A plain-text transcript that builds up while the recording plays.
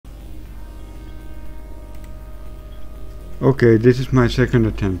Okay, this is my second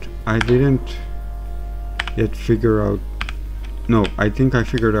attempt. I didn't yet figure out... No, I think I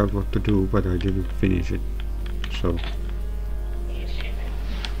figured out what to do, but I didn't finish it. So...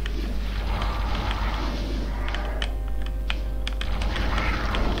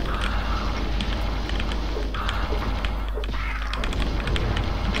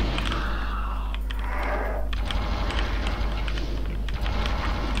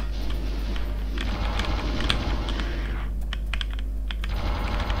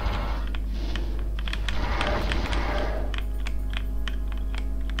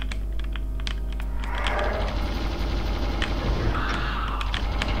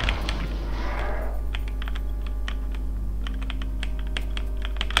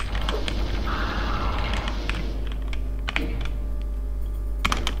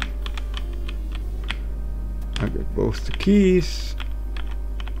 I got both the keys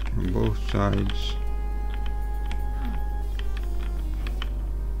on both sides.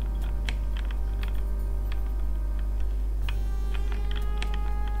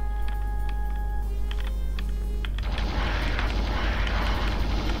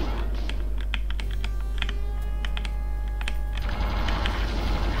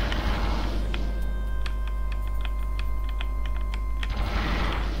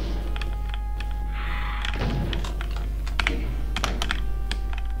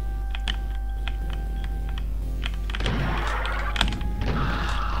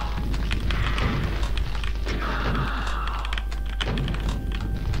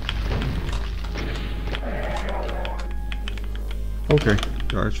 Okay,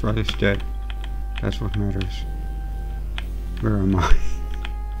 Darth Vader is dead. That's what matters. Where am I?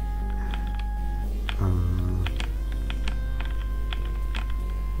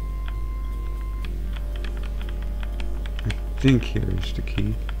 I think here is the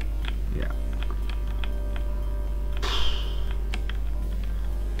key. Yeah.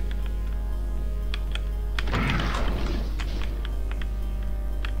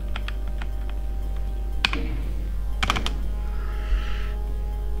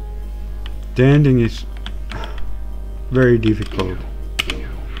 The ending is very difficult.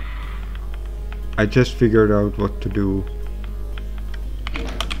 I just figured out what to do.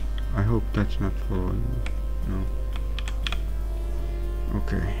 I hope that's not following me. No.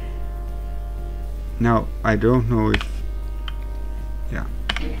 Okay. Now, I don't know if... Yeah.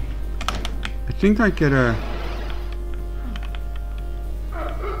 I think I get a...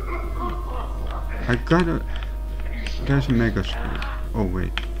 I got a... There's a mega screw. Oh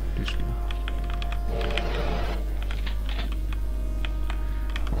wait, this one.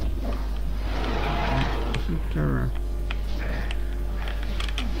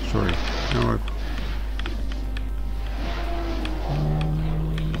 Sorry, now I've...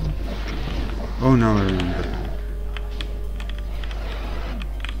 Oh, now I remember.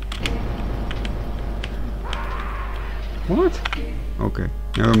 What? Okay,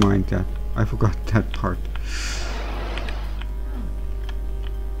 never mind that. I forgot that part.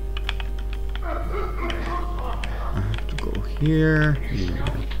 I have to go here. Here.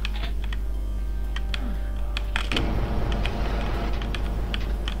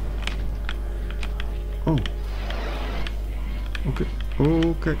 Oh. Okay.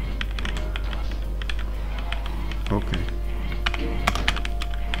 Okay. Okay.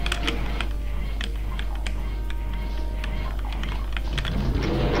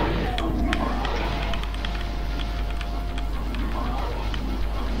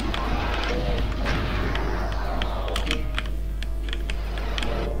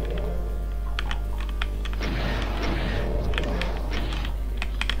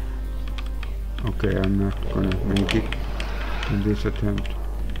 Okay, I'm not gonna make it in this attempt.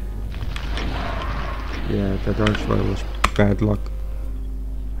 Yeah, that also was bad luck.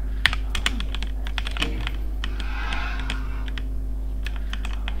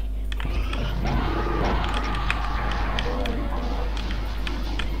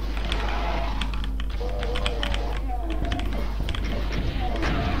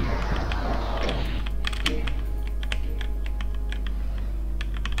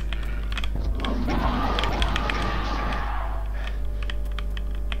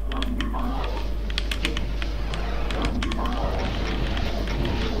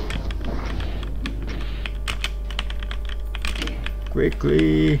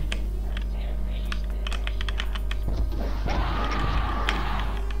 Quickly!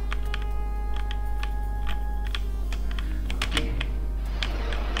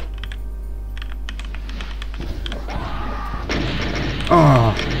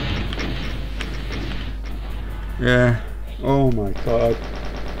 Oh! Yeah. Oh my god.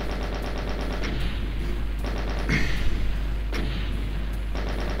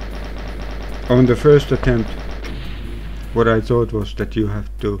 On the first attempt, what I thought was that you have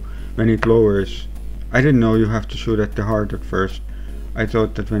to, when it lowers, I didn't know you have to shoot at the heart at first. I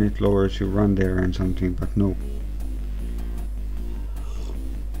thought that when it lowers you run there and something, but no.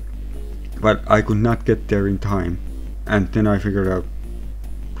 But I could not get there in time, and then I figured out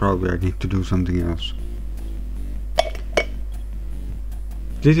probably I need to do something else.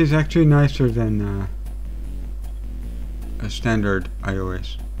 This is actually nicer than a standard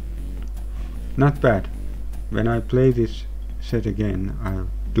iOS. Not bad. When I play this set again, I'll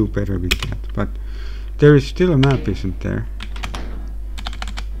do better with that. But there is still a map, isn't there?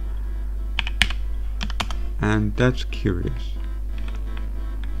 And that's curious.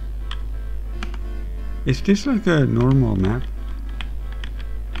 Is this like a normal map?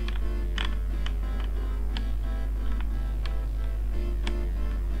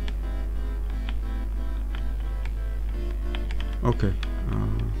 Okay.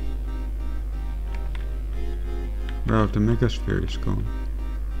 Well, the megasphere is gone.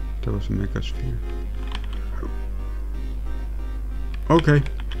 There was a megasphere. Okay.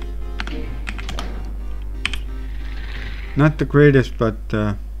 Not the greatest, but